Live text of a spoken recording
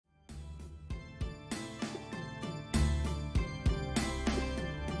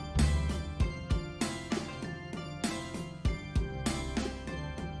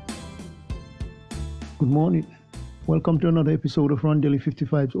Good morning. Welcome to another episode of Ron Daily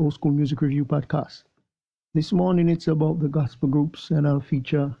 55's Old School Music Review Podcast. This morning it's about the gospel groups, and I'll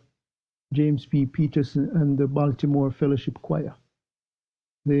feature James P. Peterson and the Baltimore Fellowship Choir.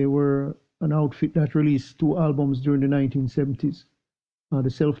 They were an outfit that released 2 albums during the 1970s.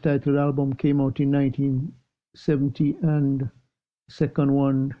 The self-titled album came out in 1970, and the second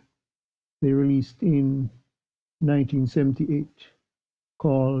one they released in 1978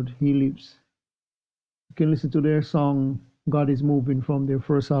 called He Lives. You can listen to their song God is Moving from their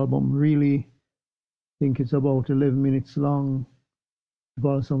first album. Really, I think it's about 11 minutes long.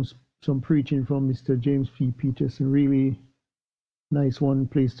 About some preaching from Mr. James P. Peterson. Really nice one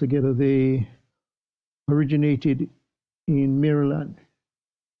placed together. They originated in Maryland,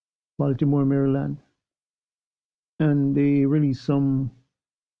 Baltimore, Maryland, and they released some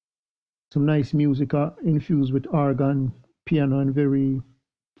nice music infused with organ, piano, and very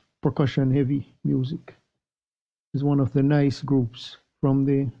percussion heavy music. Is one of the nice groups from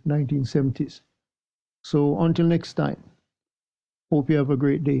the 1970s. So until next time, hope you have a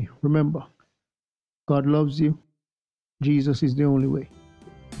great day. Remember, God loves you. Jesus is the only way.